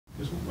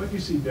what do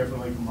you see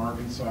differently from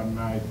Arkansas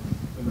tonight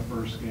in the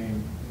first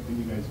game when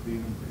you guys beat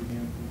them pretty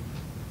handful?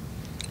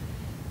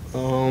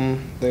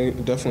 They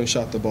definitely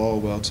shot the ball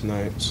well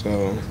tonight,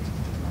 so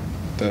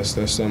that's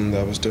something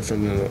that was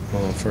different than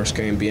the first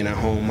game being at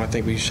home. I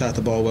think we shot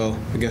the ball well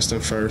against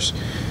them first,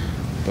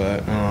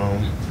 but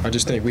I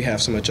just think we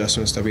have some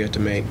adjustments that we have to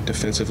make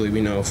defensively. We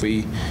know if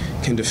we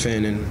can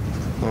defend and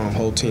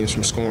hold teams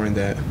from scoring,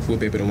 that we'll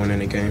be able to win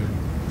any game.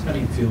 How do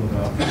you feel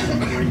about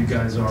where you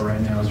guys are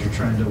right now as you're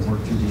trying to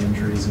work through the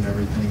injuries and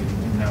everything,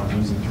 and now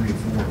losing 3 or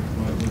 4?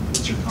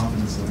 What's your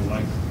confidence level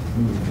like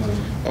moving forward?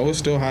 Oh, it's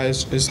still high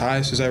as high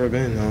as it's ever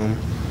been.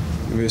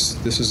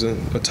 This is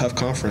a tough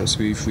conference.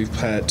 We've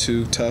had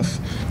 2 tough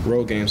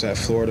road games at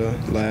Florida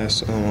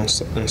last on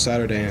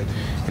Saturday,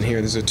 and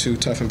here these are 2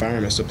 tough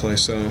environments to play.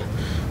 So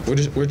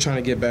we're trying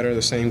to get better.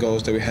 The same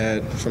goals that we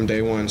had from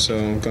day one.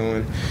 So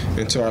going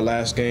into our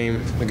last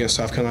game against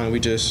South Carolina, we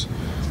just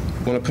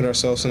want to put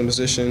ourselves in a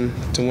position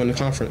to win the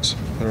conference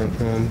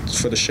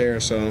for the share.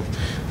 So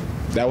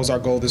that was our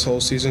goal this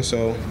whole season.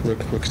 So we're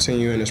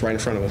continuing. It's right in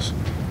front of us.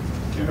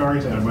 You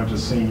already had a bunch of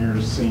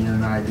seniors senior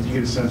night. Did you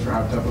get a sense for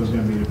how tough it was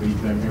going to be to beat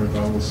them here with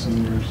all the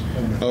seniors?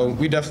 Oh,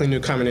 we definitely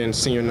knew coming in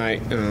senior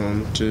night,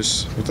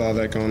 just with all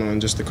that going on,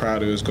 just the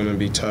crowd, it was going to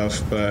be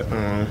tough. But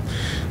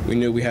we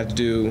knew we had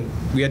to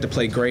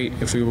play great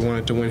if we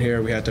wanted to win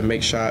here. We had to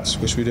make shots,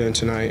 which we did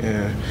tonight,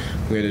 and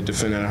we had to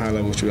defend at a high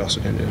level, which we also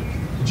didn't do.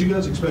 Did you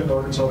guys expect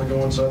Arkansas to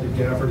go inside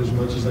the Gafford as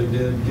much as they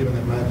did, given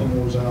that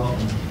McLemore was out?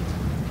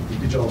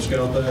 Did y'all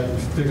scout that and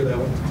figure that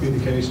would be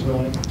the case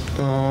tonight?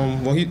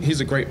 Well, he's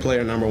a great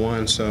player, number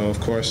one, so of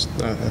course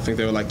I think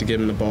they would like to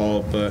give him the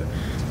ball, but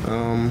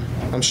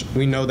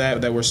we know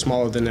that we're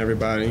smaller than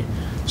everybody.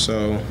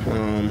 So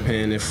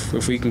and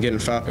if we get in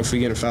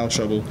foul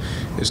trouble,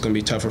 it's going to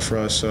be tougher for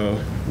us. So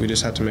we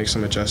just have to make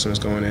some adjustments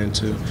going in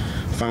to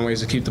find ways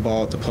to keep the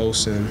ball at the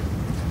post and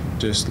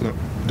just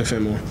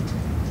defend more.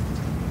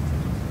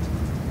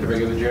 Everybody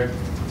good with Jared?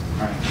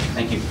 All right,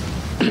 thank you.